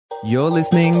You're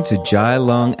listening to Jai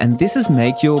Long, and this is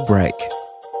Make Your Break.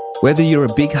 Whether you're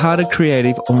a big-hearted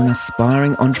creative or an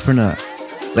aspiring entrepreneur,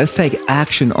 let's take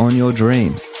action on your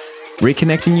dreams,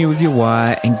 reconnecting you with your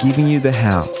why and giving you the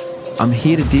how. I'm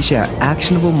here to dish out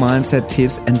actionable mindset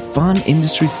tips and fun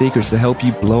industry secrets to help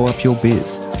you blow up your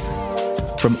biz.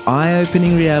 From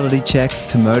eye-opening reality checks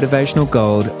to motivational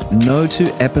gold, no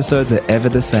two episodes are ever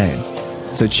the same.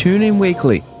 So tune in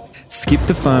weekly, skip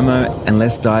the FOMO, and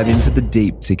let's dive into the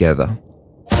deep together.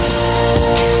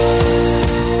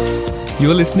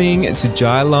 You're listening to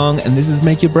Jai Long, and this is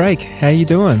Make Your Break. How you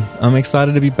doing? I'm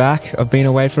excited to be back. I've been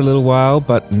away for a little while,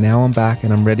 but now I'm back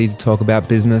and I'm ready to talk about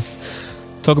business,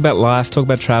 talk about life, talk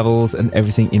about travels and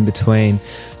everything in between.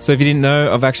 So if you didn't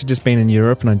know, I've actually just been in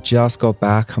Europe and I just got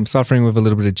back. I'm suffering with a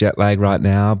little bit of jet lag right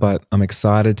now, but I'm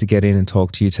excited to get in and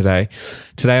talk to you today.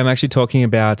 Today, I'm actually talking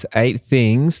about 8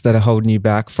 things that are holding you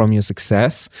back from your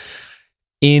success.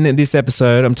 In this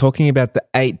episode, I'm talking about the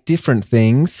 8 different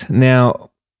things. Now,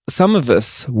 some of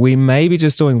us, we may be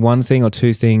just doing one thing or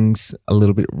 2 things a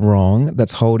little bit wrong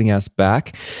that's holding us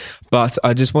back. But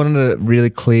I just wanted to really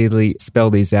clearly spell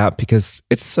these out because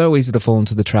it's so easy to fall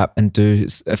into the trap and do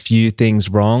a few things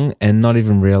wrong and not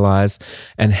even realize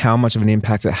and how much of an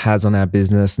impact it has on our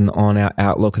business and on our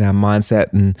outlook and our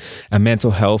mindset and our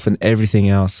mental health and everything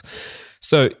else.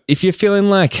 So if you're feeling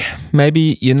like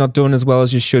maybe you're not doing as well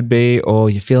as you should be, or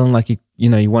you're feeling like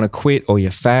you want to quit, or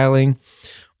you're failing,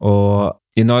 or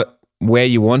you're not where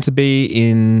you want to be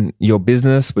in your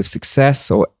business with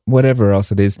success or whatever else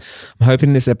it is, I'm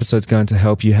hoping this episode is going to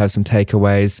help you have some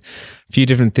takeaways, a few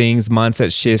different things,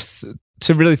 mindset shifts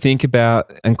to really think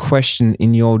about and question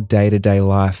in your day-to-day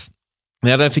life.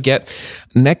 Now, don't forget,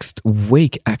 next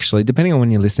week, actually, depending on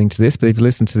when you're listening to this, but if you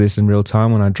listen to this in real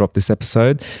time when I drop this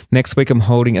episode, next week I'm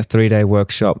holding a 3-day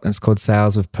workshop, and it's called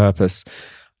Sales with Purpose.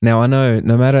 Now, I know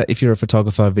no matter if you're a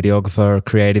photographer, a videographer, a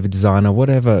creative designer,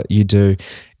 whatever you do,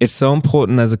 it's so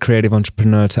important as a creative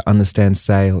entrepreneur to understand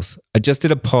sales. I just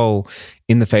did a poll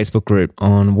in the Facebook group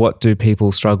on what do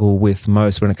people struggle with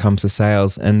most when it comes to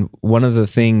sales. And one of the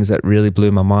things that really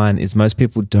blew my mind is most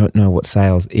people don't know what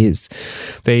sales is.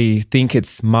 They think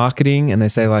it's marketing and they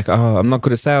say like, oh, I'm not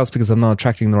good at sales because I'm not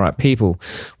attracting the right people,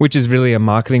 which is really a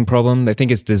marketing problem. They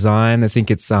think it's design. They think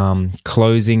it's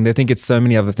closing. They think it's so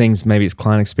many other things. Maybe it's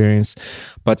client experience.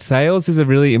 But sales is a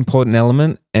really important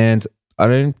element, and I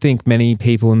don't think many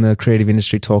people in the creative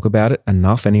industry talk about it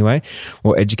enough anyway,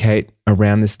 or educate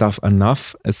around this stuff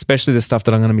enough, especially the stuff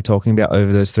that I'm going to be talking about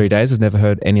over those 3 days. I've never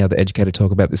heard any other educator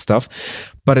talk about this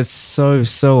stuff, but it's so,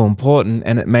 so important,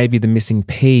 and it may be the missing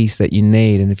piece that you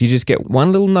need. And if you just get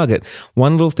one little nugget,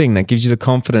 one little thing that gives you the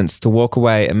confidence to walk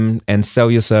away and sell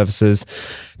your services,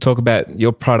 talk about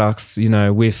your products,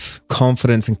 with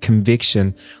confidence and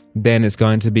conviction, then it's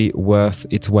going to be worth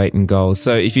its weight in gold.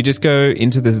 So if you just go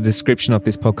into the description of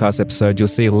this podcast episode, you'll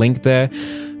see a link there.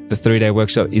 The 3-day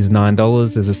workshop is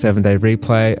 $9. There's a 7-day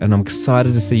replay, and I'm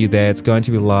excited to see you there. It's going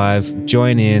to be live.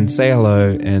 Join in, say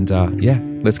hello, and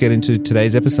let's get into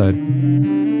today's episode.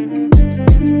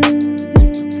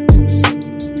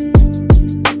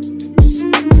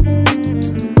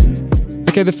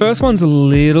 Okay, the first one's a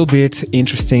little bit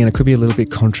interesting and it could be a little bit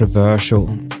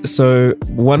controversial. So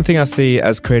one thing I see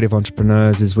as creative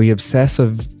entrepreneurs is we obsess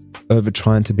over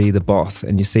trying to be the boss.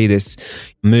 And you see this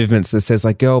movements that says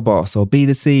like girl boss or be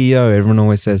the CEO. Everyone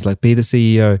always says like be the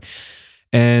CEO.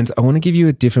 And I want to give you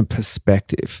a different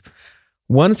perspective.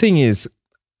 One thing is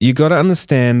you got to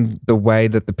understand the way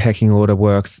that the pecking order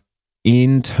works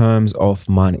in terms of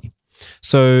money.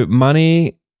 So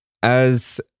money,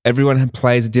 as everyone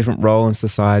plays a different role in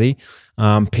society.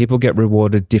 People get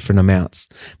rewarded different amounts.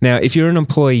 Now, if you're an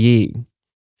employee,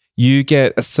 you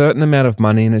get a certain amount of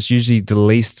money, and it's usually the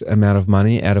least amount of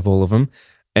money out of all of them.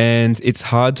 And it's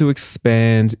hard to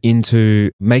expand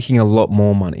into making a lot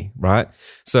more money, right?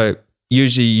 So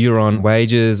usually you're on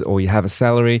wages or you have a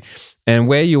salary, and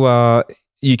where you are,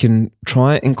 you can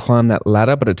try and climb that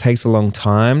ladder, but it takes a long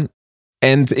time.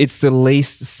 And it's the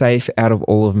least safe out of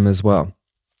all of them as well.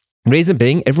 Reason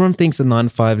being, everyone thinks a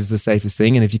 9-to-5 is the safest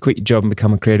thing, and if you quit your job and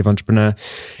become a creative entrepreneur,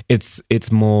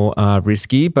 it's more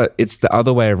risky. But it's the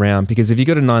other way around, because if you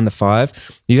got a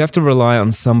 9-to-5, you have to rely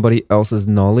on somebody else's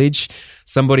knowledge,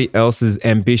 somebody else's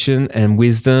ambition and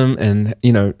wisdom, and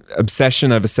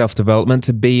obsession over self-development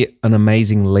to be an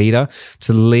amazing leader,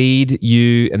 to lead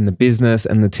you and the business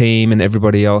and the team and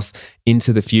everybody else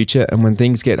into the future. And when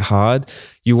things get hard,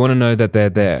 you want to know that they're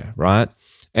there, right?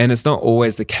 And it's not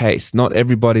always the case. Not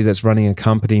everybody that's running a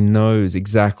company knows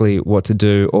exactly what to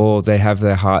do, or they have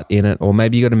their heart in it. Or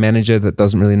maybe you got a manager that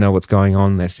doesn't really know what's going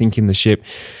on. They're sinking the ship.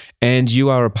 and you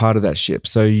are a part of that ship.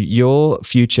 So your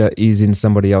future is in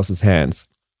somebody else's hands.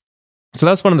 So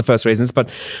that's one of the first reasons. But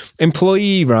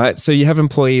employee, right? So you have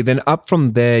employee, then up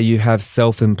from there, you have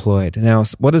self-employed. Now,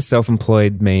 what does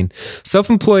self-employed mean?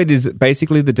 Self-employed is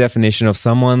basically the definition of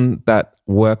someone that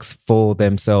works for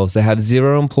themselves. They have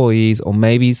 0 employees, or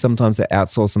maybe sometimes they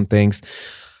outsource some things,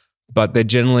 but they're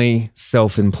generally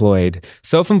self-employed.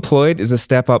 Self-employed is a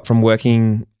step up from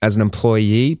working as an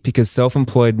employee, because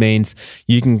self-employed means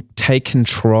you can take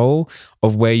control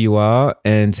of where you are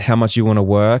and how much you want to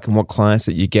work and what clients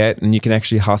that you get, and you can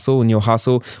actually hustle, and your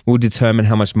hustle will determine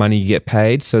how much money you get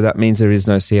paid. So that means there is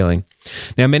no ceiling.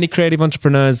 Now, many creative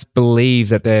entrepreneurs believe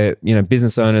that they're,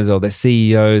 business owners or they're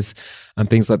CEOs and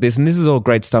things like this. And this is all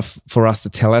great stuff for us to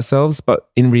tell ourselves. But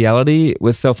in reality,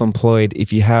 we're self-employed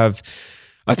if you have,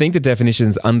 I think the definition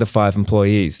is under 5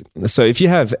 employees. So if you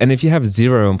have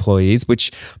 0 employees,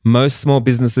 which most small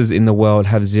businesses in the world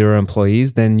have 0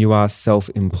 employees, then you are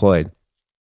self-employed.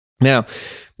 Now,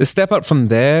 the step up from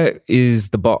there is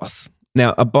the boss.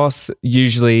 Now, a boss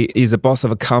usually is a boss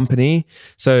of a company.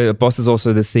 So a boss is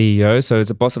also the CEO. So it's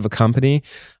a boss of a company,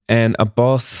 and a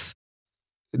boss,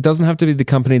 it doesn't have to be the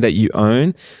company that you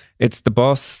own. It's the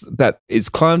boss that is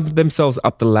climbed themselves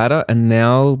up the ladder, and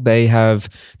now they have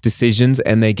decisions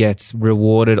and they get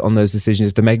rewarded on those decisions.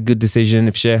 If they make a good decision,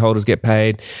 if shareholders get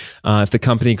paid, if the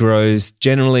company grows,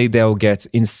 generally they'll get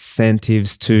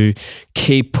incentives to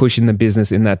keep pushing the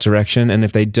business in that direction. And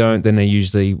if they don't, then they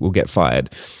usually will get fired.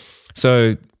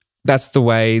 So that's the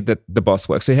way that the boss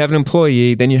works. So you have an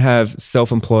employee, then you have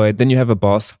self-employed, then you have a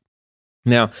boss.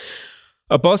 Now,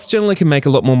 a boss generally can make a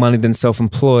lot more money than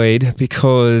self-employed,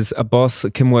 because a boss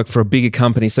can work for a bigger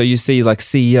company. So you see like the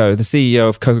CEO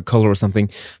of Coca-Cola or something,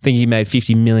 I think he made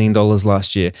 $50 million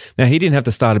last year. Now, he didn't have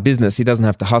to start a business. He doesn't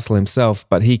have to hustle himself,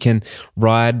 but he can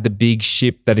ride the big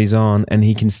ship that he's on, and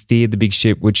he can steer the big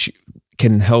ship, which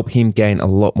can help him gain a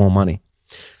lot more money.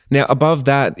 Now, above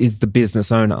that is the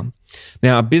business owner.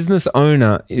 Now, a business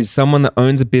owner is someone that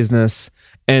owns a business,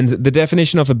 and the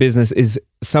definition of a business is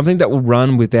something that will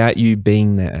run without you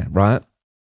being there, right?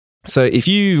 So if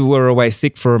you were away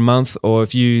sick for a month, or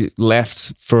if you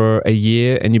left for a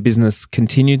year and your business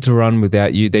continued to run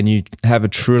without you, then you have a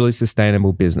truly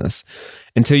sustainable business.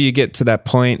 Until you get to that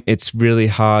point, it's really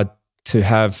hard to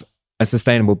have a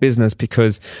sustainable business,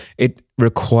 because it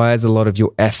requires a lot of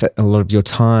your effort, a lot of your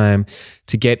time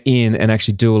to get in and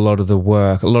actually do a lot of the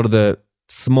work, a lot of the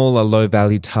smaller,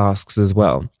 low-value tasks as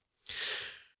well.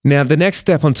 Now, the next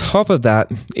step on top of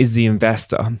that is the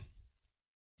investor.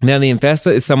 Now, the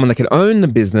investor is someone that can own the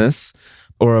business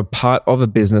or a part of a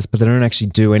business, but they don't actually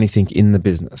do anything in the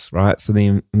business, right? So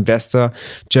the investor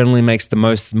generally makes the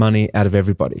most money out of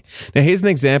everybody. Now, here's an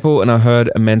example, and I heard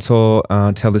a mentor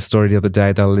tell this story the other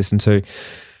day that I listened to.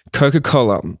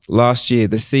 Coca-Cola, last year,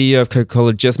 the CEO of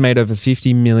Coca-Cola just made over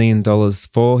 $50 million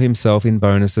for himself in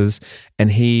bonuses,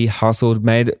 and he hustled,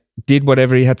 did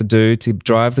whatever he had to do to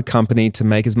drive the company to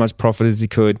make as much profit as he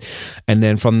could, and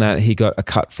then from that, he got a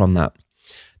cut from that.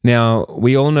 Now,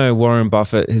 we all know Warren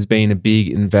Buffett has been a big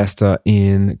investor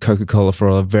in Coca-Cola for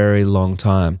a very long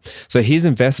time. So his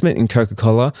investment in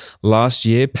Coca-Cola last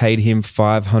year paid him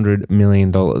 $500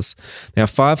 million. Now,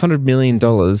 $500 million,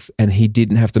 and he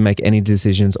didn't have to make any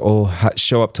decisions or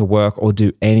show up to work or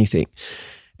do anything.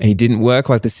 And he didn't work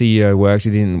like the CEO works. He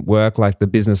didn't work like the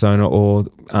business owner or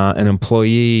an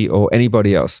employee or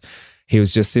anybody else. He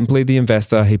was just simply the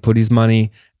investor. He put his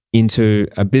money into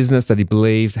a business that he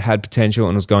believed had potential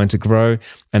and was going to grow.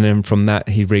 And then from that,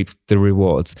 he reaped the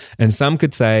rewards. And some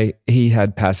could say he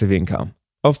had passive income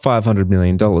of $500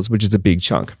 million, which is a big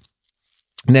chunk.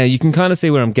 Now, you can kind of see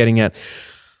where I'm getting at.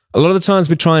 A lot of the times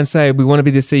we try and say we want to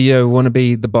be the CEO, we want to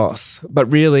be the boss.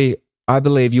 But really, I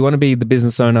believe you want to be the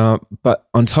business owner, but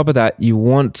on top of that, you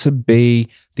want to be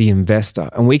the investor.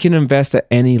 And we can invest at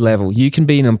any level. You can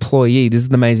be an employee. This is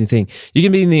the amazing thing. You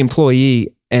can be the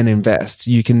employee and invest.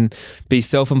 You can be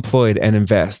self-employed and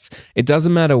invest. It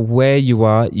doesn't matter where you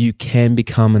are, you can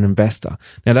become an investor.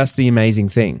 Now, that's the amazing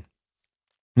thing.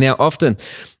 Now, often,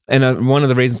 and one of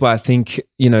the reasons why I think,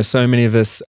 so many of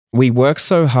us, we work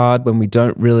so hard when we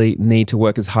don't really need to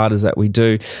work as hard as that we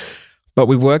do, but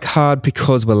we work hard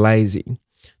because we're lazy.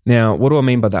 Now, what do I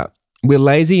mean by that? We're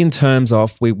lazy in terms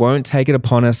of we won't take it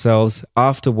upon ourselves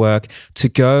after work to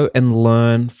go and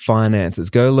learn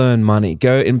finances, go learn money,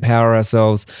 go empower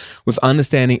ourselves with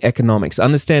understanding economics,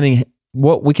 understanding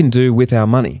what we can do with our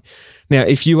money. Now,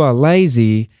 if you are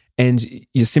lazy and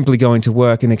you're simply going to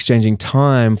work and exchanging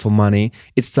time for money,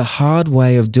 it's the hard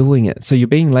way of doing it. So you're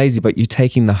being lazy, but you're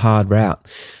taking the hard route.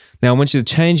 Now, I want you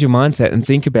to change your mindset and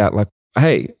think about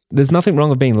hey, there's nothing wrong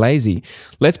with being lazy.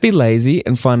 Let's be lazy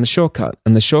and find the shortcut.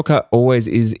 And the shortcut always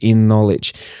is in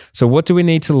knowledge. So what do we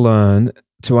need to learn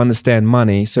to understand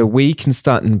money so we can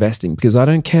start investing? Because I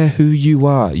don't care who you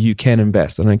are, you can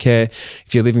invest. I don't care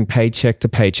if you're living paycheck to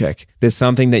paycheck. There's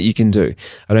something that you can do.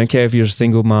 I don't care if you're a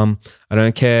single mom. I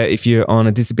don't care if you're on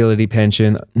a disability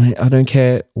pension. I don't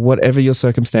care whatever your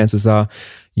circumstances are.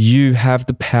 You have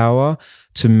the power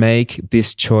to make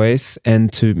this choice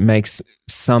and to make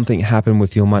something happen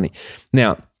with your money.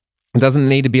 Now, it doesn't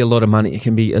need to be a lot of money. It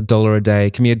can be $1 a day.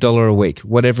 It can be $1 a week,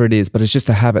 whatever it is, but it's just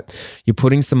a habit. You're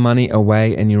putting some money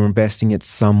away and you're investing it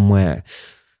somewhere.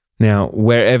 Now,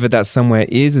 wherever that somewhere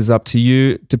is up to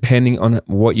you, depending on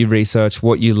what you research,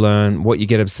 what you learn, what you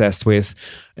get obsessed with,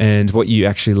 and what you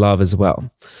actually love as well.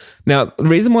 Now, the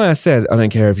reason why I said I don't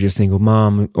care if you're a single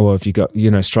mom or if you got,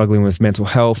 struggling with mental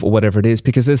health or whatever it is,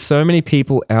 because there's so many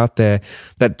people out there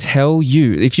that tell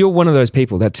you, if you're one of those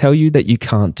people that tell you that you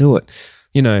can't do it,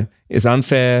 it's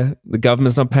unfair. The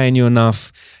government's not paying you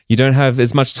enough. You don't have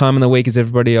as much time in the week as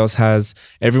everybody else has.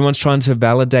 Everyone's trying to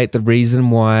validate the reason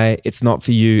why it's not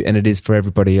for you and it is for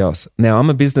everybody else. Now, I'm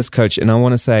a business coach and I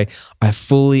want to say I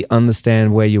fully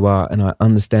understand where you are and I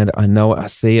understand it. I know it. I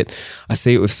see it. I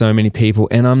see it with so many people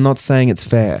and I'm not saying it's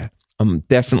fair. I'm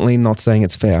definitely not saying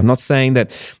it's fair. I'm not saying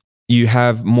that you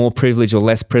have more privilege or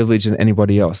less privilege than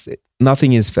anybody else.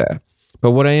 Nothing is fair.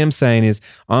 But what I am saying is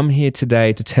I'm here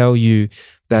today to tell you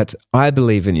that I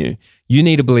believe in you. You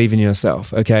need to believe in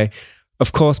yourself, okay?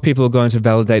 Of course, people are going to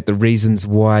validate the reasons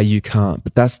why you can't,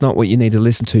 but that's not what you need to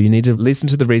listen to. You need to listen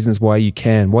to the reasons why you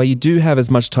can, why you do have as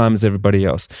much time as everybody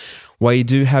else, why you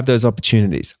do have those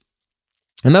opportunities.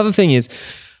 Another thing is,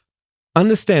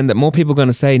 understand that more people are going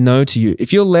to say no to you.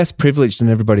 If you're less privileged than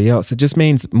everybody else, it just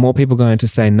means more people are going to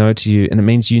say no to you, and it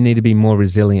means you need to be more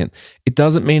resilient. It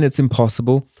doesn't mean it's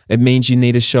impossible. It means you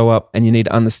need to show up and you need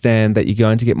to understand that you're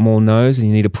going to get more no's and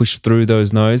you need to push through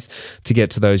those no's to get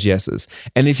to those yeses.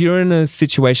 And if you're in a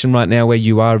situation right now where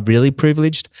you are really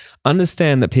privileged,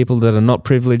 understand that people that are not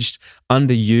privileged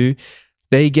under you,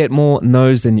 they get more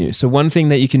no's than you. So one thing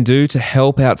that you can do to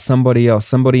help out somebody else,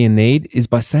 somebody in need, is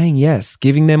by saying yes,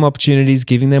 giving them opportunities,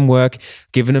 giving them work,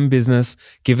 giving them business,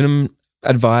 giving them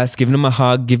advice, giving them a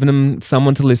hug, giving them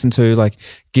someone to listen to, like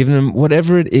giving them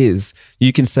whatever it is,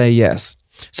 you can say yes.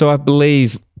 So I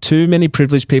believe too many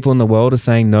privileged people in the world are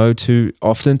saying no too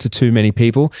often to too many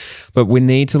people, but we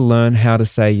need to learn how to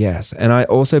say yes. And I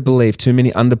also believe too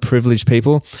many underprivileged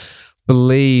people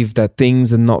believe that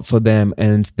things are not for them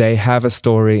and they have a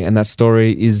story and that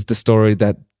story is the story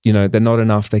that, they're not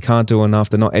enough, they can't do enough,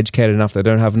 they're not educated enough, they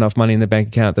don't have enough money in their bank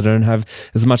account, they don't have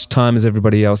as much time as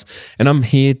everybody else. And I'm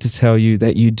here to tell you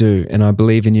that you do, and I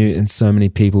believe in you and so many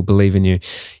people believe in you.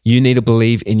 You need to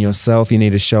believe in yourself, you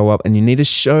need to show up and you need to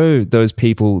show those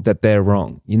people that they're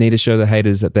wrong. You need to show the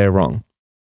haters that they're wrong.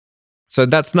 So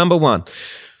that's number one.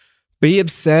 Be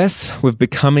obsessed with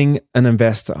becoming an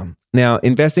investor. Now,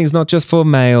 investing is not just for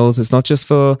males. It's not just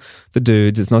for the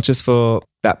dudes. It's not just for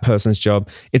that person's job.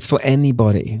 It's for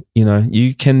anybody.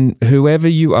 You can, whoever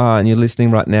you are and you're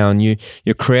listening right now and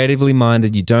you're creatively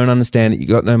minded, you don't understand it, you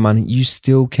got no money, you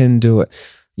still can do it.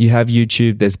 You have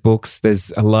YouTube, there's books,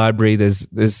 there's a library,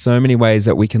 there's so many ways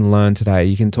that we can learn today.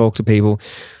 You can talk to people.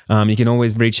 You can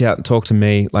always reach out and talk to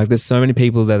me. Like there's so many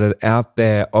people that are out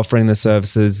there offering the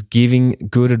services, giving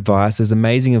good advice. There's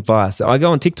amazing advice. I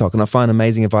go on TikTok and I find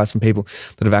amazing advice from people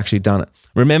that have actually done it.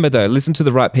 Remember though, listen to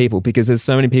the right people because there's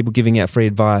so many people giving out free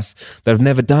advice that have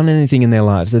never done anything in their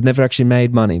lives. They've never actually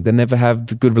made money. They never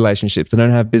have good relationships. They don't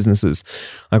have businesses,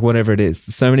 like whatever it is.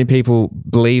 So many people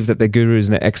believe that they're gurus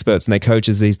and they're experts and they're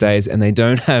coaches these days and they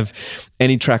don't have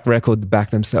any track record to back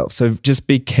themselves. So just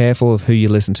be careful of who you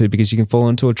listen to because you can fall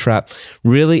into a trap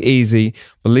really easy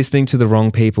by listening to the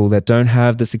wrong people that don't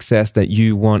have the success that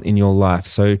you want in your life.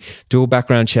 So do a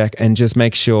background check and just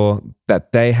make sure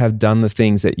that they have done the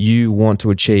things that you want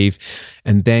to achieve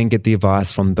and then get the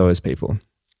advice from those people.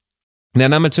 Now,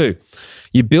 number two,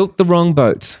 you built the wrong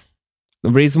boat. The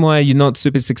reason why you're not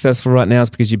super successful right now is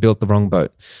because you built the wrong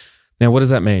boat. Now, what does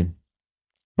that mean?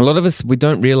 A lot of us, we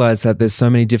don't realize that there's so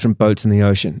many different boats in the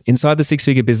ocean. Inside the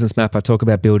Six-Figure Business Map, I talk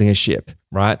about building a ship,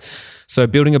 right? So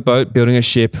building a boat, building a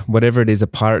ship, whatever it is, a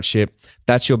pirate ship,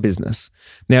 that's your business.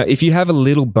 Now, if you have a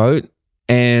little boat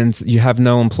and you have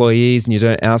no employees and you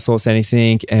don't outsource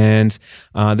anything and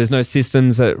there's no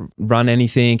systems that run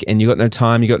anything and you got no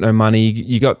time, you got no money,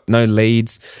 you got no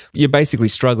leads, you're basically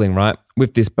struggling, right,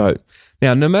 with this boat.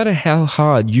 Now, no matter how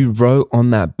hard you row on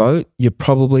that boat, you're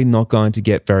probably not going to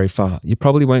get very far. You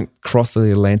probably won't cross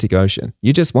the Atlantic Ocean.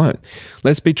 You just won't.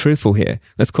 Let's be truthful here.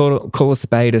 Let's call a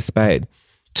spade a spade.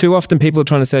 Too often people are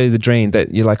trying to sell you the dream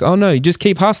that you're like, oh no, you just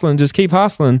keep hustling, just keep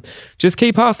hustling, just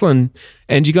keep hustling,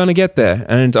 and you're going to get there.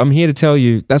 And I'm here to tell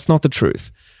you that's not the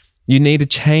truth. You need to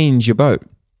change your boat.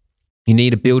 You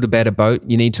need to build a better boat.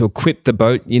 You need to equip the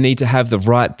boat. You need to have the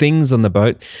right things on the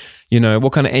boat. You know,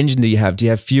 what kind of engine do you have? Do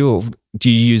you have fuel? Do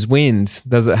you use wind?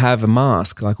 Does it have a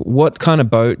mask? Like, what kind of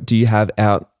boat do you have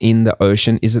out in the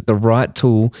ocean? Is it the right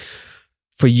tool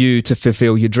for you to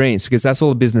fulfill your dreams? Because that's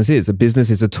all a business is. A business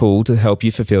is a tool to help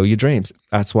you fulfill your dreams.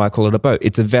 That's why I call it a boat.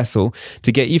 It's a vessel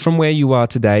to get you from where you are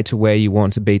today to where you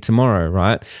want to be tomorrow,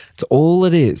 right? It's all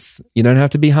it is. You don't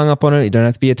have to be hung up on it. You don't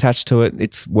have to be attached to it.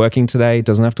 It's working today. It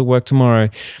doesn't have to work tomorrow.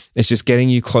 It's just getting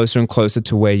you closer and closer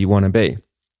to where you want to be.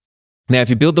 Now, if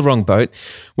you build the wrong boat,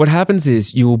 what happens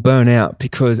is you will burn out,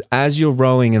 because as you're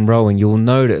rowing and rowing, you'll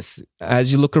notice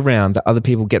as you look around that other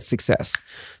people get success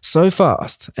so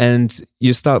fast, and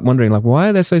you start wondering, like, why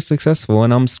are they so successful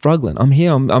and I'm struggling? I'm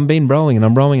here, I'm been rowing and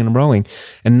I'm rowing and I'm rowing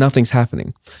and nothing's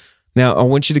happening. Now, I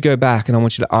want you to go back and I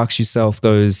want you to ask yourself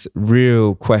those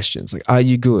real questions. Like, are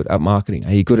you good at marketing?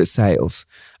 Are you good at sales?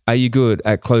 Are you good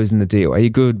at closing the deal? Are you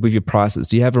good with your prices?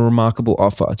 Do you have a remarkable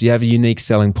offer? Do you have a unique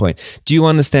selling point? Do you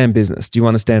understand business? Do you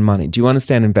understand money? Do you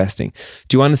understand investing?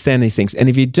 Do you understand these things? And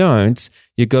if you don't,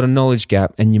 you've got a knowledge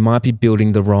gap and you might be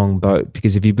building the wrong boat,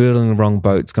 because if you're building the wrong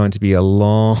boat, it's going to be a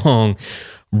long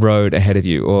road ahead of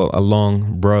you, or a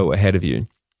long row ahead of you.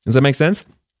 Does that make sense?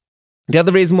 The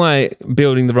other reason why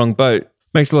building the wrong boat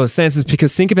makes a lot of sense is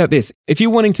because, think about this. If you're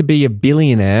wanting to be a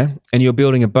billionaire and you're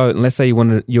building a boat, and let's say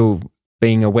you're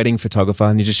being a wedding photographer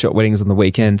and you just shot weddings on the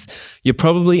weekends, you're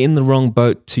probably in the wrong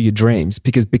boat to your dreams,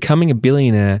 because becoming a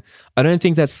billionaire, I don't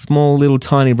think that small little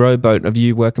tiny rowboat of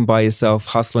you working by yourself,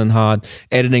 hustling hard,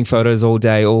 editing photos all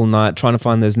day, all night, trying to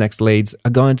find those next leads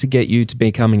are going to get you to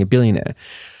becoming a billionaire.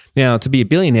 Now, to be a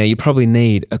billionaire, you probably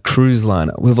need a cruise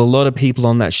liner with a lot of people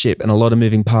on that ship and a lot of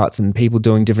moving parts and people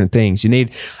doing different things. You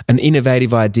need an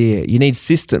innovative idea. You need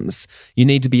systems. You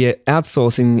need to be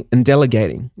outsourcing and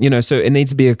delegating. So it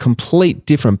needs to be a complete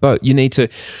different boat. You need to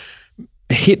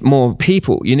hit more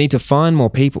people. You need to find more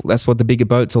people. That's what the bigger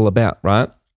boat's all about, right?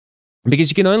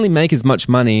 Because you can only make as much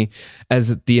money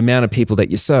as the amount of people that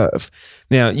you serve.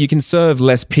 Now, you can serve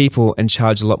less people and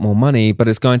charge a lot more money, but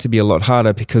it's going to be a lot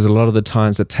harder, because a lot of the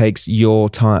times it takes your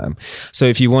time. So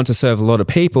if you want to serve a lot of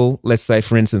people, let's say,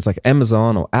 for instance, like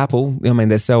Amazon or Apple,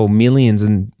 they sell millions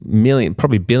and millions,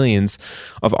 probably billions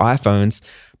of iPhones.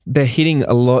 They're hitting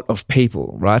a lot of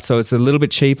people, right? So it's a little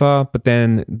bit cheaper, but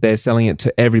then they're selling it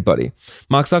to everybody.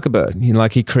 Mark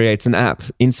Zuckerberg, he creates an app,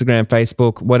 Instagram,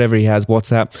 Facebook, whatever he has,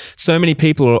 WhatsApp. So many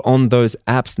people are on those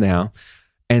apps now.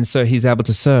 And so he's able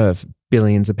to serve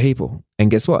billions of people. And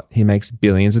guess what? He makes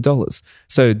billions of dollars.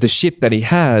 So the ship that he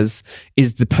has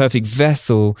is the perfect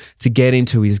vessel to get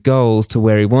into his goals, to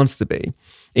where he wants to be.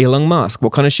 Elon Musk,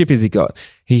 what kind of ship has he got?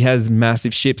 He has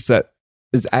massive ships that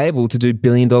is able to do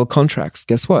billion-dollar contracts.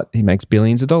 Guess what? He makes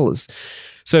billions of dollars.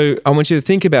 So I want you to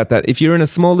think about that. If you're in a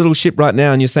small little ship right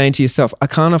now and you're saying to yourself, I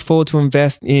can't afford to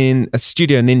invest in a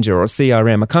Studio Ninja or a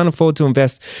CRM. I can't afford to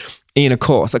invest in a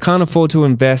course. I can't afford to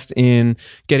invest in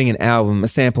getting an album, a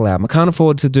sample album. I can't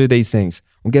afford to do these things.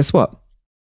 Well, guess what?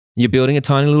 You're building a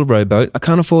tiny little rowboat. I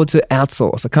can't afford to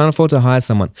outsource. I can't afford to hire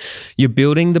someone. You're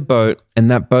building the boat,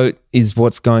 and that boat is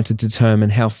what's going to determine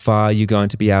how far you're going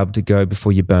to be able to go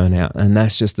before you burn out. And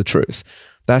that's just the truth.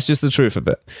 That's just the truth of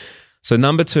it. So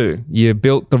number 2, you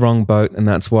built the wrong boat, and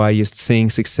that's why you're seeing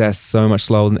success so much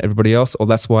slower than everybody else, or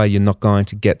that's why you're not going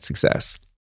to get success.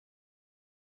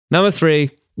 Number 3,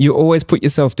 you always put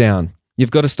yourself down.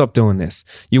 You've got to stop doing this.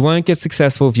 You won't get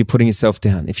successful if you're putting yourself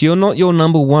down. If you're not your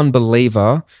number one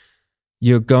believer,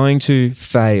 you're going to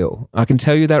fail. I can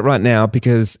tell you that right now,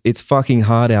 because it's fucking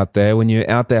hard out there when you're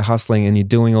out there hustling and you're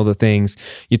doing all the things.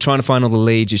 You're trying to find all the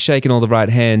leads. You're shaking all the right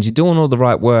hands. You're doing all the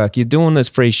right work. You're doing those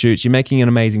free shoots. You're making an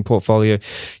amazing portfolio.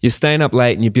 You're staying up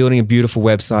late and you're building a beautiful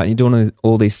website. And you're doing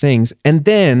all these things. And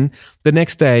then the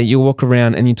next day you walk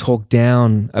around and you talk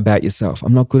down about yourself.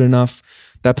 I'm not good enough.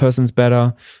 That person's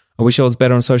better. I wish I was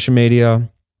better on social media.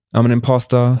 I'm an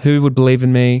imposter. Who would believe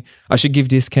in me? I should give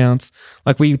discounts.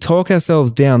 Like, we talk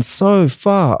ourselves down so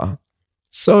far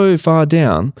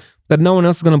down that no one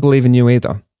else is going to believe in you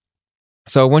either.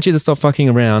 So I want you to stop fucking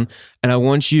around, and I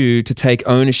want you to take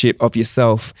ownership of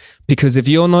yourself, because if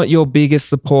you're not your biggest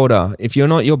supporter, if you're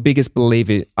not your biggest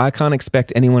believer, I can't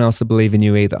expect anyone else to believe in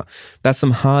you either. That's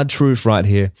some hard truth right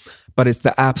here. But it's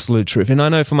the absolute truth. And I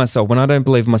know for myself, when I don't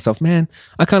believe in myself, man,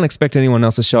 I can't expect anyone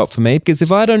else to show up for me, because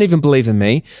if I don't even believe in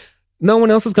me, no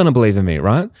one else is going to believe in me,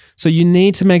 right? So you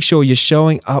need to make sure you're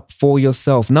showing up for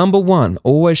yourself. Number one,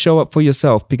 always show up for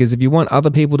yourself, because if you want other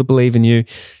people to believe in you,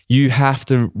 you have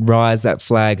to rise that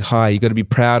flag high. You got to be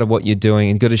proud of what you're doing,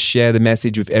 and you got to share the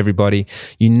message with everybody.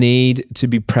 You need to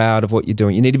be proud of what you're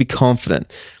doing. You need to be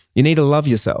confident. You need to love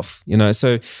yourself,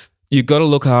 so you got to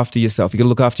look after yourself. You got to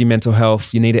look after your mental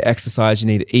health. You need to exercise. You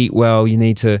need to eat well. You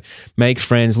need to make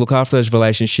friends, look after those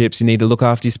relationships. You need to look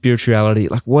after your spirituality,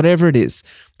 like whatever it is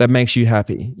that makes you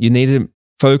happy. You need to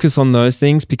focus on those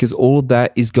things, because all of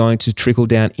that is going to trickle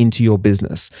down into your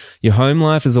business. Your home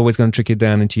life is always going to trickle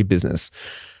down into your business.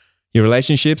 Your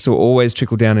relationships will always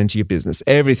trickle down into your business.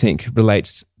 Everything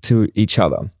relates to each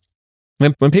other.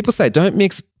 When people say, don't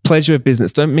mix pleasure with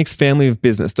business, don't mix family with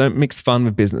business, don't mix fun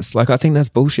with business, like I think that's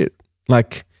bullshit.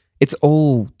 Like it's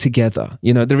all together.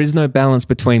 There is no balance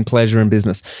between pleasure and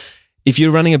business. If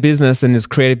you're running a business and it's a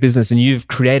creative business and you've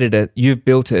created it, you've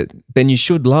built it, then you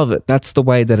should love it. That's the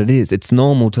way that it is. It's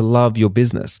normal to love your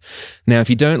business. Now, if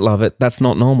you don't love it, that's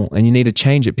not normal, and you need to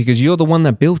change it, because you're the one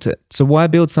that built it. So why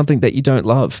build something that you don't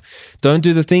love? Don't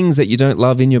do the things that you don't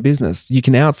love in your business. You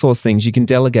can outsource things, you can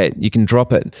delegate, you can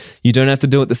drop it. You don't have to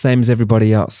do it the same as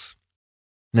everybody else.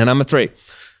 Now, number 3,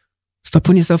 stop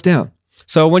putting yourself down.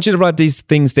 So I want you to write these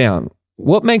things down.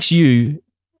 What makes you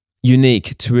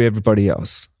unique to everybody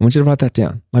else? I want you to write that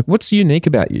down. Like, what's unique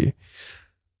about you?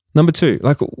 Number 2,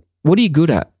 like, what are you good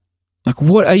at? Like,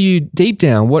 what are you deep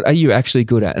down? What are you actually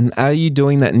good at? And are you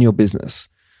doing that in your business?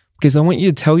 Because I want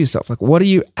you to tell yourself, like, what are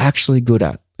you actually good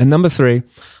at? And number 3,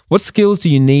 what skills do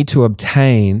you need to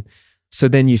obtain so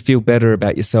then you feel better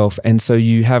about yourself, and so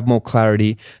you have more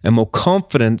clarity and more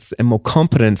confidence and more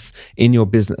competence in your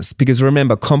business? Because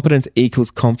remember, competence equals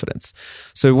confidence.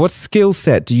 So what skill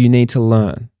set do you need to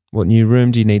learn? What new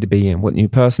room do you need to be in? What new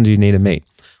person do you need to meet?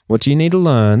 What do you need to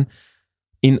learn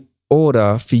in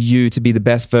order for you to be the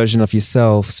best version of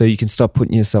yourself, so you can stop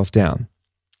putting yourself down?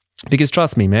 Because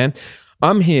trust me, man,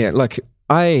 I'm here. Like,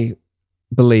 I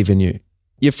believe in you.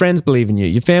 Your friends believe in you.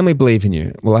 Your family believe in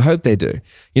you. Well, I hope they do.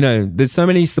 There's so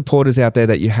many supporters out there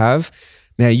that you have.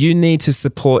 Now, you need to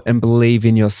support and believe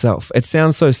in yourself. It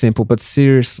sounds so simple, but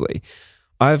seriously,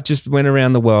 I've just went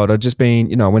around the world. I've just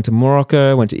been, I went to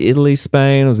Morocco, went to Italy,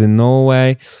 Spain, I was in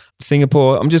Norway,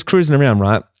 Singapore. I'm just cruising around,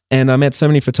 right? And I met so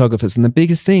many photographers. And the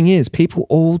biggest thing is people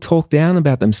all talk down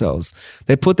about themselves.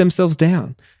 They put themselves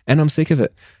down, and I'm sick of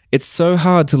it. It's so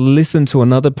hard to listen to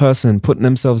another person putting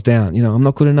themselves down. I'm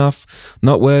not good enough,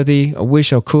 not worthy. I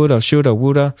wish I could, I should, I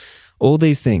woulda, all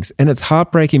these things. And it's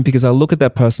heartbreaking, because I look at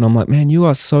that person, I'm like, man, you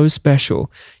are so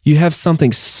special. You have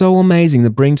something so amazing to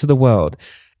bring to the world.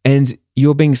 And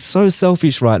you're being so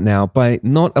selfish right now by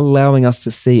not allowing us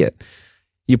to see it.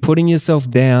 You're putting yourself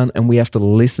down, and we have to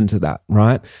listen to that,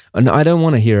 right? And I don't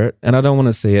want to hear it, and I don't want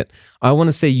to see it. I want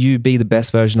to see you be the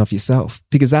best version of yourself,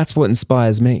 because that's what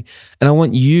inspires me. And I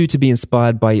want you to be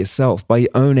inspired by yourself, by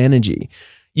your own energy.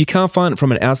 You can't find it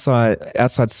from an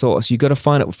outside source. You got to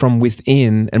find it from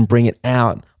within and bring it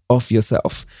out of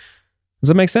yourself. Does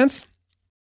that make sense?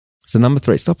 So number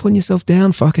 3, stop putting yourself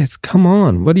down. Fuck it. Come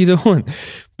on. What are you doing?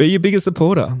 Be your biggest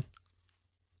supporter.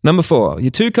 Number 4,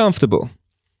 you're too comfortable.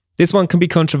 This one can be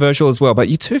controversial as well, but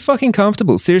you're too fucking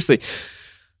comfortable. Seriously.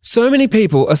 So many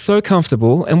people are so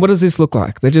comfortable, and what does this look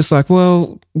like? They're just like,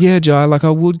 well, yeah, Jai, like I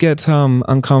would get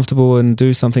uncomfortable and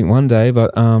do something one day,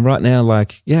 but right now,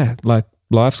 like, yeah, like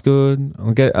life's good.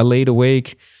 I lead a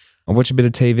week. I watch a bit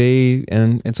of TV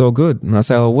and it's all good. And I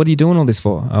say, oh, what are you doing all this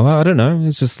for? Oh, well, I don't know.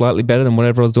 It's just slightly better than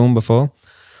whatever I was doing before.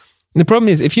 And the problem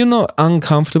is, if you're not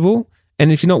uncomfortable,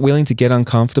 and if you're not willing to get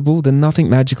uncomfortable, then nothing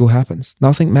magical happens.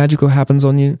 Nothing magical happens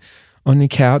on your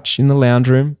couch in the lounge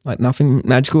room. Like nothing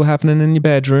magical happening in your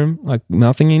bedroom. Like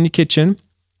nothing in your kitchen.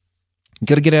 You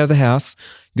got to get out of the house.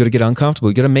 You got to get uncomfortable.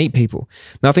 You got to meet people.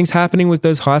 Nothing's happening with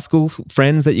those high school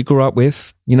friends that you grew up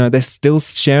with. They're still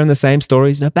sharing the same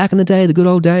stories. Back in the day, the good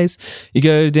old days. You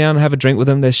go down and have a drink with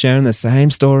them. They're sharing the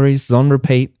same stories on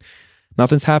repeat.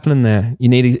 Nothing's happening there. You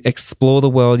need to explore the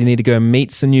world. You need to go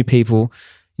meet some new people.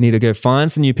 You need to go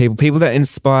find some new people that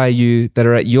inspire you, that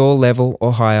are at your level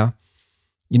or higher.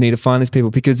 You need to find these people,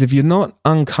 because if you're not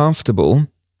uncomfortable,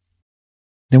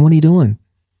 then what are you doing?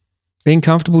 Being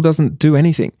comfortable doesn't do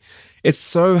anything. It's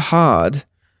so hard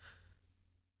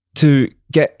to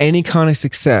get any kind of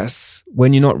success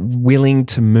when you're not willing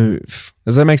to move.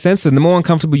 Does that make sense? And the more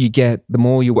uncomfortable you get, the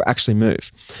more you will actually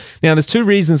move. Now, there's 2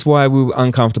 reasons why we're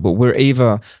uncomfortable. We're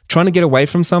either trying to get away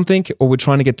from something, or we're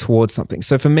trying to get towards something.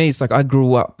 So for me, it's like I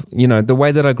grew up, the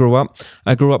way that I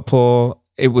grew up poor.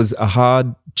 It was a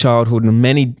hard childhood in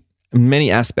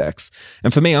many aspects.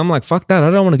 And for me, I'm like, fuck that. I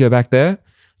don't want to go back there.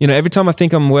 Every time I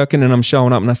think I'm working and I'm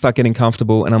showing up and I start getting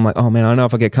comfortable and I'm like, oh man, I know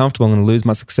if I get comfortable, I'm going to lose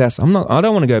my success. I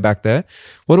don't want to go back there.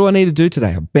 What do I need to do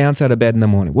today? I bounce out of bed in the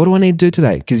morning. What do I need to do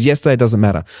today? Because yesterday doesn't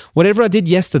matter. Whatever I did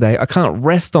yesterday, I can't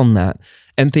rest on that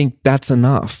and think that's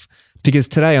enough. Because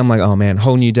today I'm like, oh man,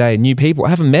 whole new day, new people. I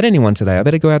haven't met anyone today. I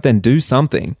better go out there and do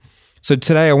something. So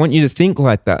today I want you to think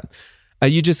like that. Are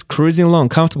you just cruising along,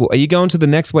 comfortable? Are you going to the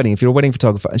next wedding, if you're a wedding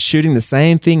photographer, and shooting the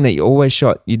same thing that you always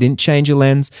shot? You didn't change your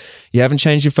lens. You haven't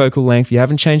changed your focal length. You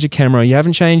haven't changed your camera. You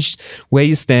haven't changed where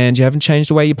you stand. You haven't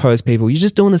changed the way you pose people. You're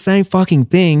just doing the same fucking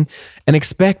thing and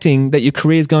expecting that your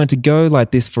career is going to go like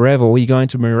this forever, or you're going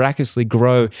to miraculously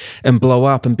grow and blow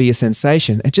up and be a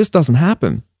sensation. It just doesn't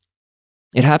happen.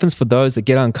 It happens for those that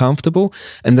get uncomfortable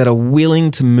and that are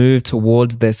willing to move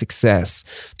towards their success,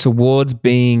 towards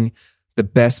being the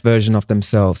best version of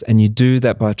themselves. And you do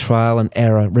that by trial and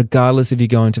error. Regardless if you're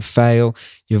going to fail,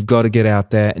 you've got to get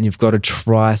out there and you've got to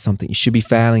try something. You should be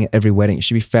failing at every wedding. You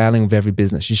should be failing with every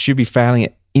business. You should be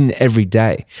failing in every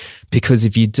day. Because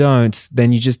if you don't,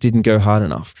 then you just didn't go hard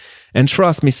enough. And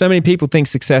trust me, so many people think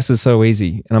success is so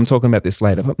easy. And I'm talking about this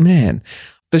later. But man,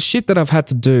 the shit that I've had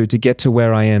to do to get to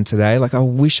where I am today, like I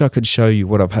wish I could show you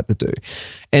what I've had to do.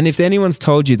 And if anyone's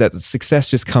told you that success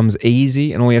just comes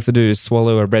easy and all you have to do is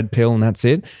swallow a red pill and that's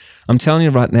it, I'm telling you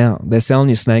right now, they're selling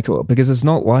you snake oil, because it's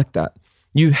not like that.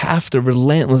 You have to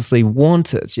relentlessly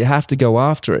want it. You have to go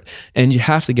after it and you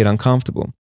have to get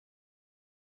uncomfortable.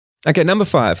 Okay, number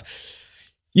 5.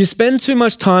 You spend too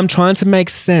much time trying to make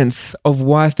sense of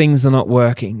why things are not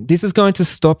working. This is going to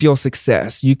stop your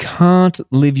success. You can't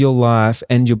live your life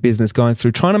and your business going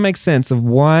through trying to make sense of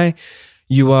why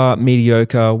you are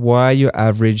mediocre, why you're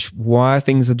average, why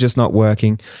things are just not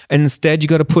working. And instead, you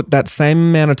got to put that same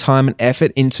amount of time and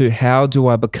effort into how do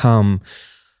I become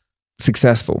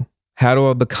successful? How do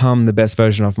I become the best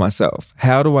version of myself?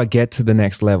 How do I get to the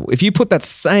next level? If you put that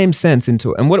same sense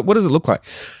into it, and what does it look like?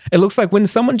 It looks like when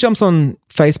someone jumps on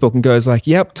Facebook and goes like,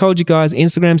 yep, told you guys,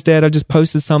 Instagram's dead. I just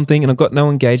posted something and I got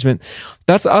no engagement.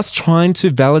 That's us trying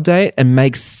to validate and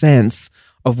make sense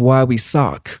of why we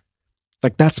suck.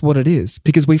 Like that's what it is,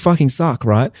 because we fucking suck,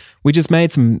 right? We just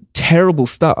made some terrible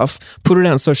stuff, put it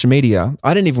out on social media.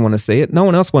 I didn't even want to see it. No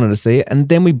one else wanted to see it. And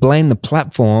then we blame the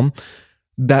platform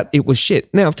that it was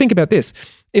shit. Now, think about this.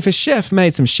 If a chef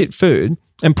made some shit food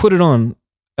and put it on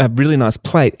a really nice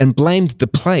plate and blamed the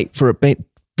plate for it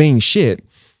being shit,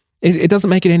 it doesn't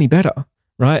make it any better,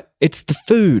 right? It's the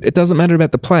food. It doesn't matter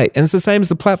about the plate. And it's the same as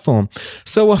the platform.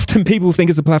 So often people think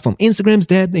it's a platform. Instagram's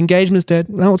dead. Engagement's dead.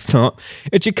 No, it's not.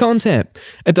 It's your content.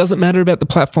 It doesn't matter about the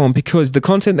platform, because the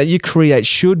content that you create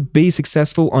should be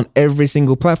successful on every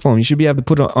single platform. You should be able to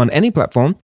put it on any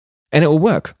platform and it will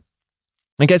work.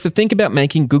 Okay, so think about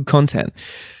making good content.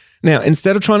 Now,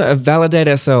 instead of trying to validate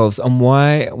ourselves on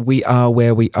why we are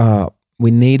where we are, we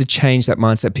need to change that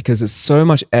mindset, because it's so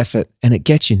much effort and it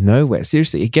gets you nowhere.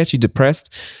 Seriously, it gets you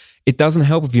depressed. It doesn't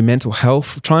help with your mental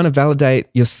health. Trying to validate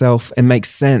yourself and make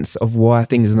sense of why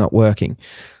things are not working,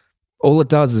 all it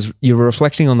does is you're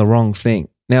reflecting on the wrong thing.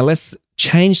 Now, let's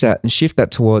change that and shift that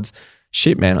towards,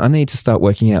 shit, man, I need to start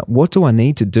working out. What do I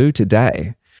need to do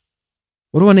today?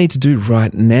 What do I need to do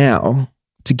right now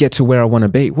to get to where I want to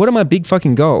be? What are my big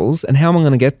fucking goals and how am I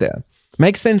going to get there?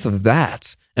 Make sense of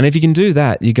that. And if you can do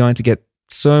that, you're going to get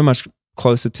so much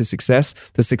closer to success,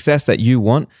 the success that you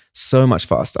want, so much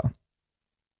faster.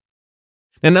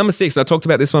 Now, number 6, I talked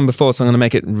about this one before, so I'm going to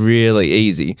make it really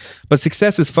easy. But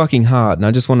success is fucking hard. And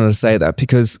I just wanted to say that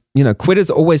because,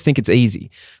 quitters always think it's easy.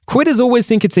 Quitters always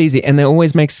think it's easy, and they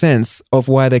always make sense of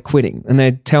why they're quitting. And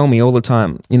they tell me all the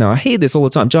time, I hear this all the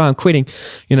time, Jai, I'm quitting.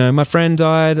 My friend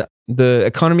died. The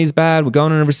economy's bad. We're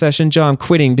going in a recession. Jai, I'm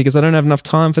quitting because I don't have enough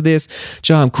time for this.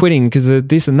 Jai, I'm quitting because of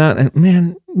this and that. And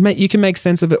man, mate, you can make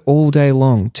sense of it all day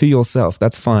long to yourself.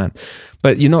 That's fine.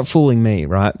 But you're not fooling me,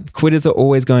 right? Quitters are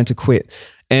always going to quit.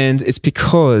 And it's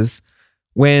because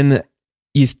when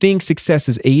you think success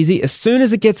is easy, as soon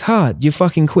as it gets hard, you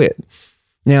fucking quit.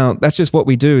 Now, that's just what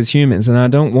we do as humans, and I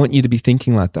don't want you to be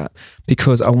thinking like that,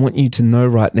 because I want you to know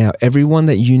right now, everyone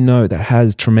that you know that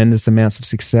has tremendous amounts of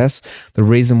success, the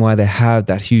reason why they have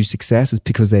that huge success is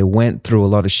because they went through a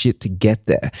lot of shit to get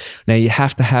there. Now, you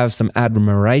have to have some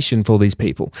admiration for these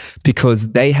people,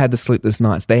 because they had the sleepless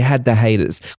nights, they had the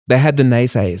haters, they had the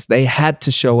naysayers, they had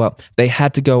to show up, they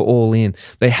had to go all in,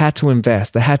 they had to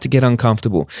invest, they had to get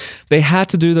uncomfortable, they had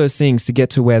to do those things to get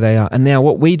to where they are. And now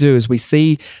what we do is we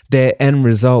see their end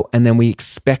result, and then we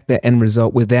expect their end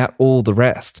result without all the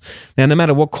rest. Now, no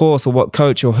matter what course or what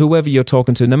coach or whoever you're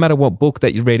talking to, no matter what book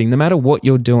that you're reading, no matter what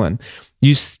you're doing,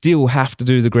 you still have to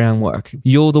do the groundwork.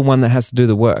 You're the one that has to do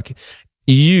the work.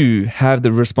 You have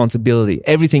the responsibility.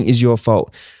 Everything is your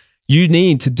fault. You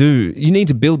need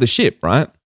to build the ship, right?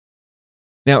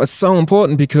 Now, it's so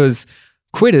important because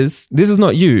quitters, this is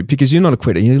not you because you're not a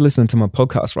quitter. You're listening to my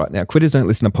podcast right now. Quitters don't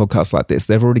listen to podcasts like this.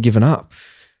 They've already given up.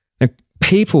 Now,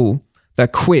 people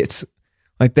that quit,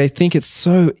 like they think it's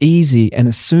so easy, and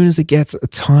as soon as it gets a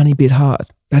tiny bit hard,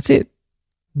 that's it.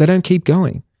 They don't keep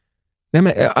going.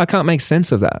 I can't make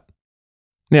sense of that.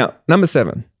 Now, number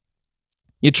 7,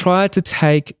 you try to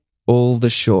take all the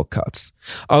shortcuts.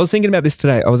 I was thinking about this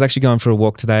today. I was actually going for a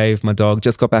walk today with my dog.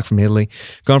 Just got back from Italy,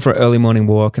 going for an early morning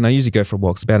walk. And I usually go for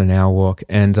walks, about an hour walk.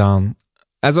 And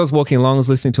as I was walking along, I was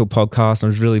listening to a podcast and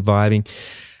I was really vibing.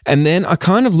 And then I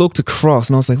kind of looked across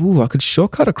and I was like, ooh, I could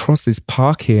shortcut across this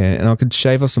park here and I could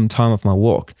shave off some time off my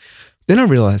walk. Then I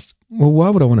realized, well, why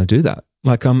would I want to do that?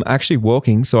 Like, I'm actually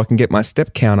walking so I can get my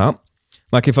step count up.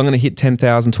 Like, if I'm going to hit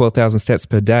 10,000, 12,000 steps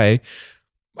per day,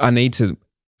 I need to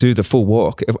do the full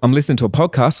walk. If I'm listening to a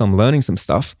podcast, so I'm learning some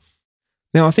stuff.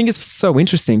 Now, I think it's so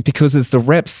interesting because it's the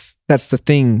reps, that's the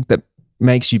thing that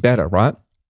makes you better, right?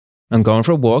 I'm going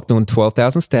for a walk, doing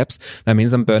 12,000 steps. That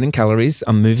means I'm burning calories.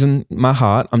 I'm moving my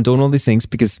heart. I'm doing all these things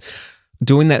because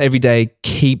doing that every day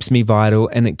keeps me vital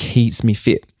and it keeps me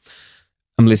fit.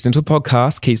 I'm listening to a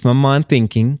podcast, keeps my mind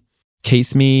thinking,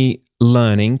 keeps me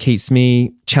learning, keeps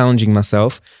me challenging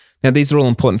myself. Now, these are all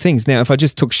important things. Now, if I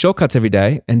just took shortcuts every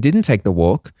day and didn't take the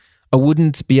walk, I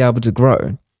wouldn't be able to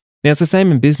grow. Now, it's the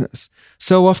same in business.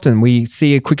 So often we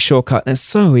see a quick shortcut and it's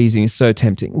so easy and so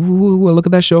tempting. Ooh, well, look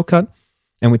at that shortcut.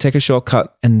 And we take a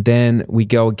shortcut and then we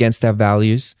go against our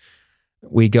values.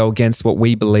 We go against what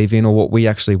we believe in or what we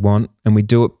actually want. And we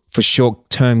do it for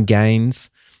short-term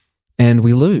gains and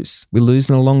we lose. We lose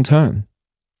in the long term.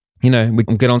 You know, we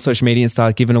can get on social media and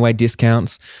start giving away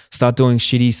discounts, start doing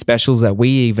shitty specials that we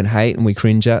even hate and we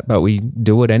cringe at, but we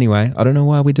do it anyway. I don't know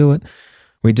why we do it.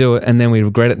 We do it and then we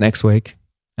regret it next week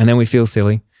and then we feel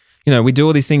silly. You know, we do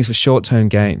all these things for short-term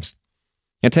gains.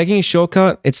 Now, taking a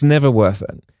shortcut, it's never worth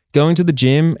it. Going to the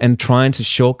gym and trying to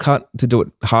shortcut to do it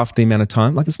half the amount of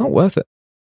time, like, it's not worth it.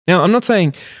 Now, I'm not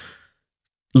saying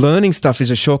learning stuff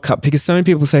is a shortcut because so many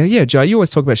people say, yeah, Joe, you always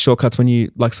talk about shortcuts when you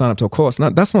like sign up to a course. No,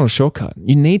 that's not a shortcut.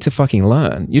 You need to fucking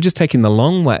learn. You're just taking the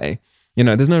long way. You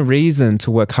know, there's no reason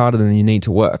to work harder than you need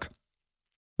to work,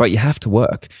 but you have to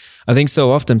work. I think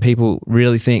so often people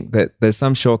really think that there's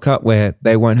some shortcut where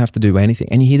they won't have to do anything.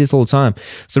 And you hear this all the time.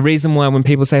 It's the reason why when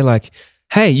people say like,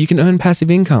 hey, you can earn passive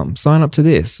income, sign up to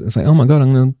this. It's like, oh my God,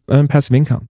 I'm going to earn passive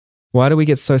income. Why do we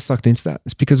get so sucked into that?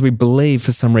 It's because we believe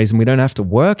for some reason we don't have to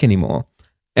work anymore.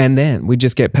 And then we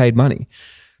just get paid money.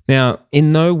 Now,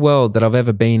 in no world that I've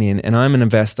ever been in, and I'm an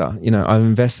investor, you know, I've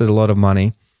invested a lot of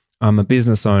money. I'm a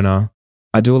business owner.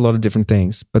 I do a lot of different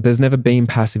things, but there's never been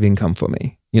passive income for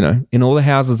me. You know, in all the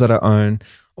houses that I own,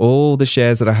 all the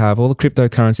shares that I have, all the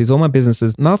cryptocurrencies, all my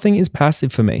businesses, nothing is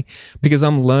passive for me because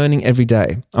I'm learning every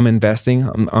day. I'm investing,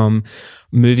 I'm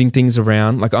moving things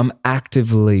around, like I'm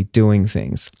actively doing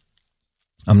things.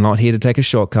 I'm not here to take a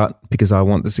shortcut because I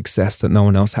want the success that no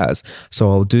one else has.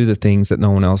 So I'll do the things that no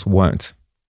one else won't.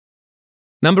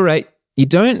 Number 8, you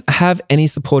don't have any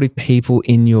supportive people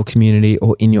in your community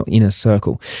or in your inner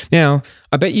circle. Now,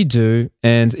 I bet you do.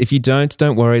 And if you don't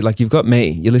worry. Like, you've got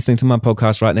me. You're listening to my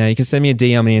podcast right now. You can send me a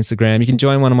DM on Instagram. You can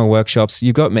join one of my workshops.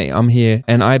 You've got me. I'm here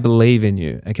and I believe in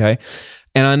you. Okay.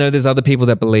 And I know there's other people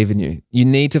that believe in you. You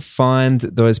need to find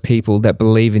those people that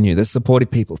believe in you, the supportive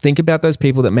people. Think about those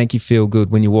people that make you feel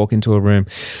good when you walk into a room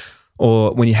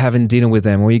or when you're having dinner with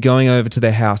them or you're going over to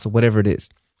their house or whatever it is.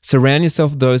 Surround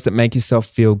yourself with those that make yourself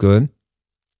feel good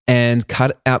and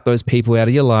cut out those people out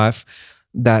of your life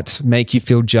that make you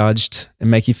feel judged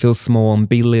and make you feel small and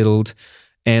belittled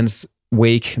and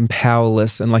weak and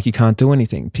powerless and like you can't do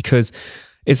anything, because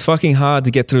it's fucking hard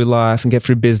to get through life and get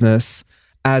through business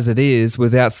as it is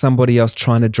without somebody else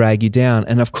trying to drag you down.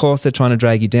 And of course they're trying to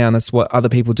drag you down. That's what other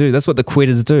people do. That's what the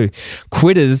quitters do.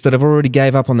 Quitters that have already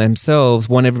gave up on themselves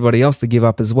want everybody else to give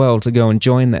up as well, to go and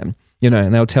join them, you know,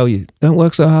 and they'll tell you, don't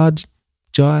work so hard,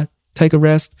 Jai, take a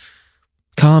rest,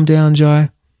 calm down, Jai.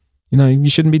 You know, you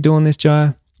shouldn't be doing this,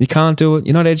 Jai. You can't do it.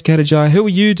 You're not educated, Jai. Who are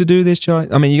you to do this, Jai?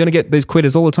 I mean, you're going to get these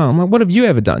quitters all the time. I'm like, what have you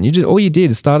ever done? All you did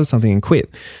is started something and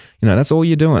quit. You know, that's all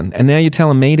you're doing. And now you're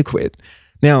telling me to quit.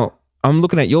 Now, I'm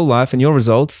looking at your life and your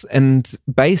results, and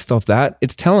based off that,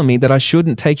 it's telling me that I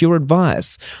shouldn't take your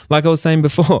advice. Like I was saying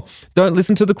before, don't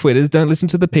listen to the quitters. Don't listen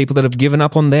to the people that have given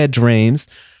up on their dreams.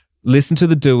 Listen to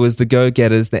the doers, the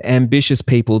go-getters, the ambitious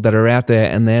people that are out there,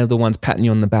 and they're the ones patting you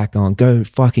on the back going, go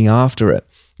fucking after it.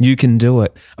 You can do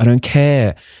it. I don't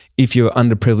care if you're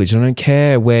underprivileged. I don't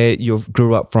care where you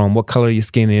grew up from, what color your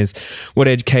skin is, what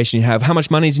education you have, how much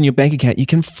money's in your bank account. You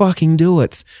can fucking do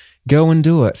it. Go and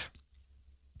do it.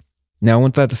 Now, I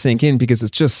want that to sink in because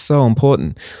it's just so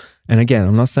important. And again,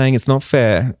 I'm not saying it's not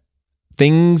fair.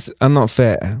 Things are not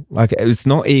fair. Like, it's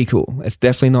not equal. It's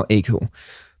definitely not equal.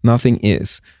 Nothing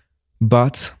is.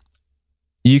 But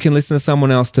you can listen to someone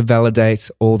else to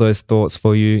validate all those thoughts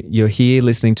for you. You're here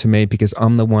listening to me because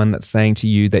I'm the one that's saying to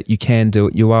you that you can do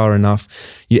it. You are enough.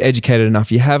 You're educated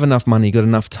enough. You have enough money. You got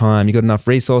enough time. You got enough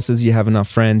resources. You have enough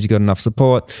friends. You got enough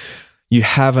support. You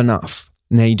have enough.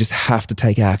 Now you just have to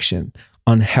take action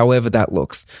on however that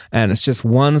looks. And it's just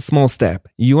one small step.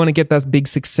 You want to get that big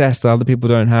success that other people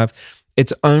don't have.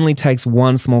 It only takes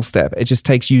one small step. It just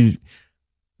takes you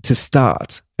to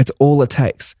start. It's all it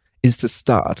takes. Is to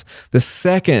start. The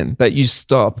second that you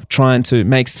stop trying to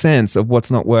make sense of what's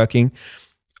not working,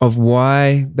 of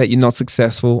why that you're not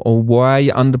successful, or why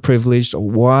you're underprivileged, or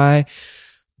why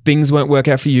things won't work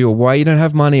out for you, or why you don't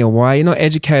have money, or why you're not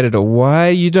educated, or why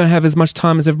you don't have as much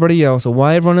time as everybody else, or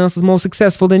why everyone else is more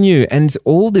successful than you, and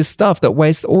all this stuff that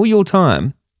wastes all your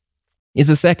time, is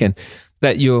the second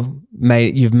that you've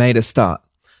made a start.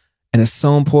 And it's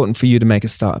so important for you to make a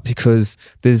start because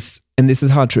and this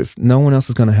is hard truth, no one else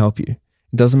is going to help you.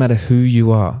 It doesn't matter who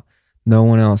you are. No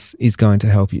one else is going to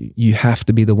help you. You have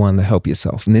to be the one to help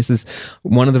yourself. And this is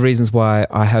one of the reasons why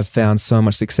I have found so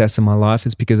much success in my life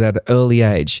is because at an early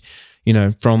age,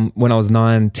 from when I was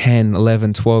 9, 10,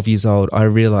 11, 12 years old, I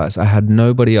realized I had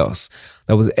nobody else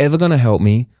that was ever going to help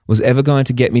me, was ever going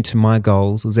to get me to my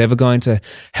goals, was ever going to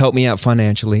help me out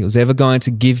financially, was ever going to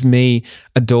give me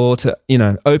a door to,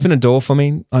 open a door for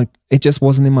me. Like, it just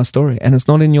wasn't in my story, and it's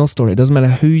not in your story. It doesn't matter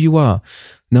who you are.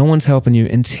 No one's helping you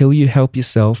until you help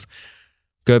yourself.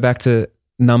 Go back to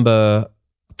number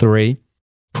 3,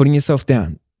 putting yourself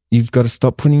down. You've got to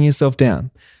stop putting yourself down.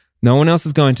 No one else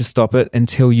is going to stop it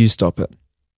until you stop it.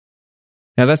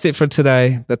 Now, that's it for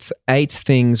today. That's 8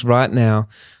 things right now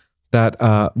that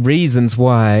are reasons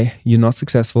why you're not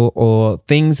successful, or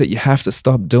things that you have to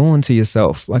stop doing to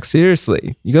yourself. Like,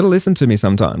 seriously, you got to listen to me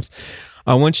sometimes.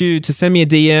 I want you to send me a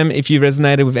DM if you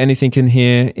resonated with anything in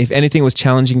here. If anything was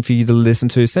challenging for you to listen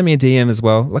to, send me a DM as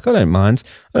well. Like, I don't mind.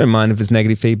 I don't mind if it's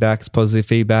negative feedback, it's positive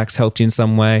feedback, it's helped you in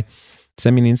some way.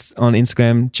 Send me on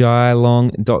Instagram,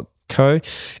 jailong.co.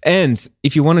 And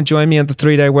if you want to join me at the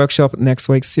 3-day workshop next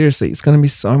week, seriously, it's going to be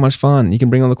so much fun. You can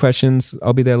bring all the questions.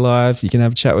 I'll be there live. You can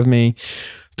have a chat with me.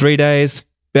 3 days,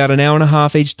 about an hour and a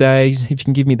half each day. If you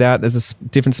can give me that as a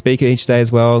different speaker each day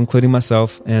as well, including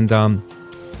myself. And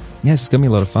it's going to be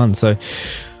a lot of fun. So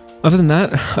other than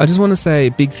that, I just want to say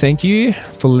a big thank you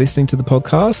for listening to the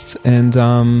podcast,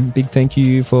 and big thank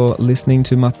you for listening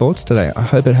to my thoughts today. I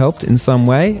hope it helped in some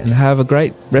way, and have a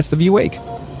great rest of your week.